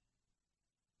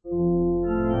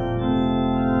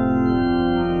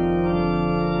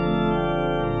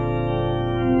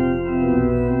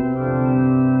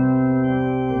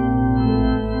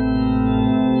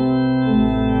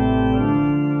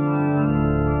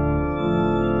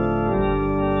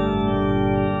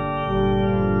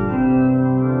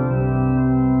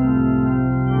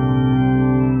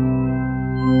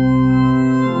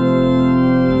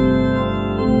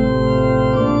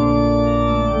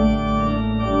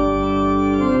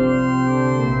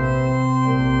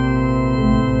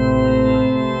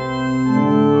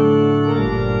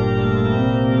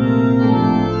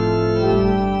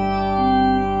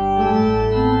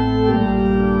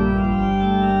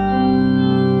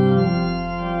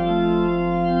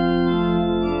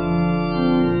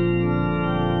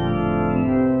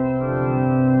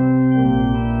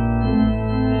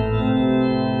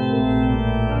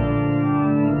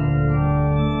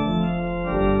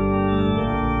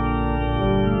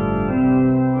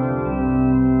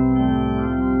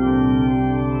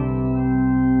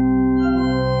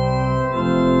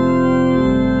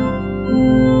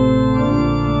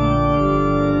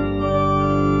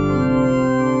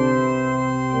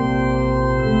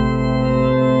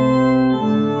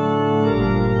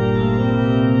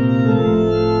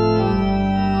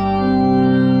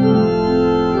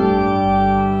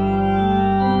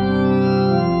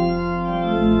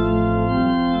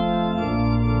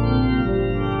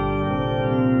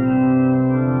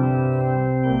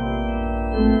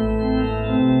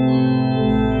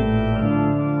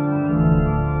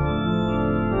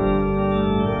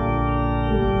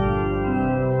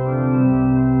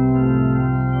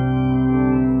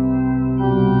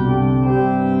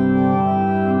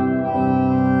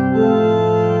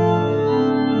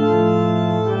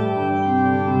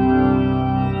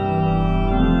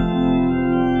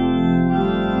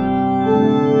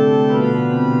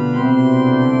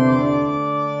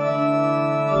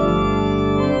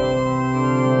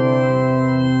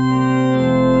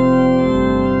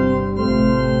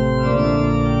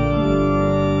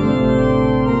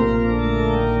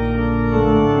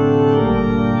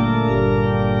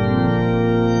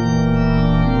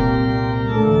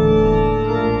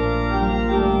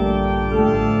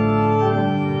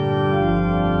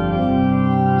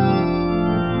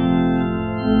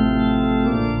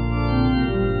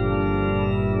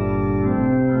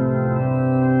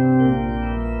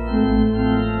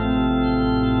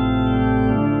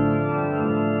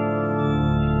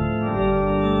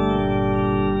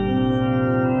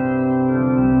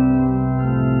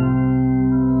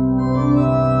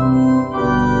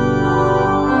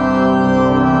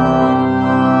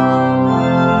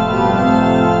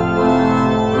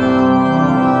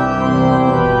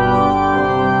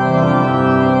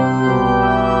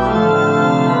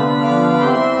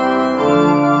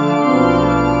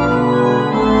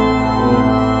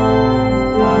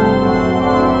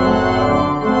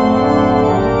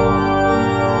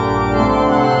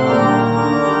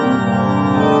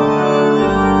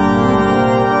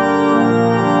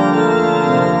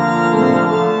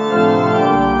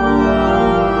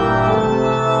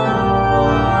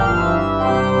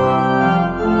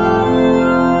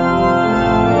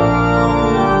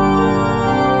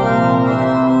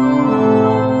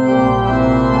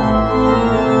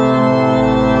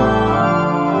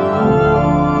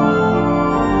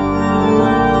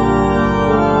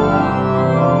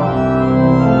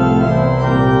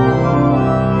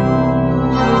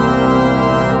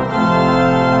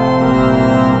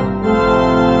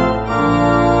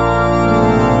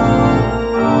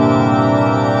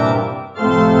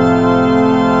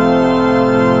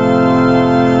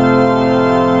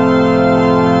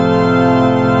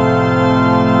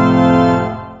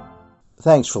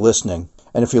 Thanks for listening.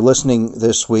 And if you're listening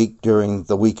this week during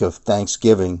the week of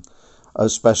Thanksgiving, a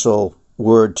special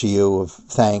word to you of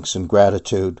thanks and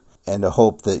gratitude, and a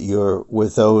hope that you're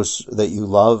with those that you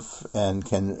love and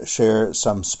can share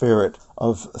some spirit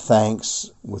of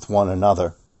thanks with one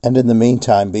another. And in the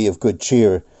meantime, be of good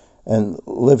cheer and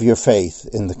live your faith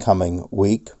in the coming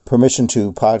week. Permission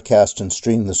to podcast and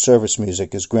stream the service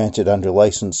music is granted under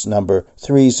license number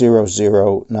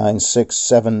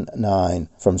 3009679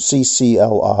 from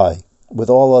CCLI, with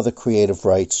all other creative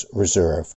rights reserved.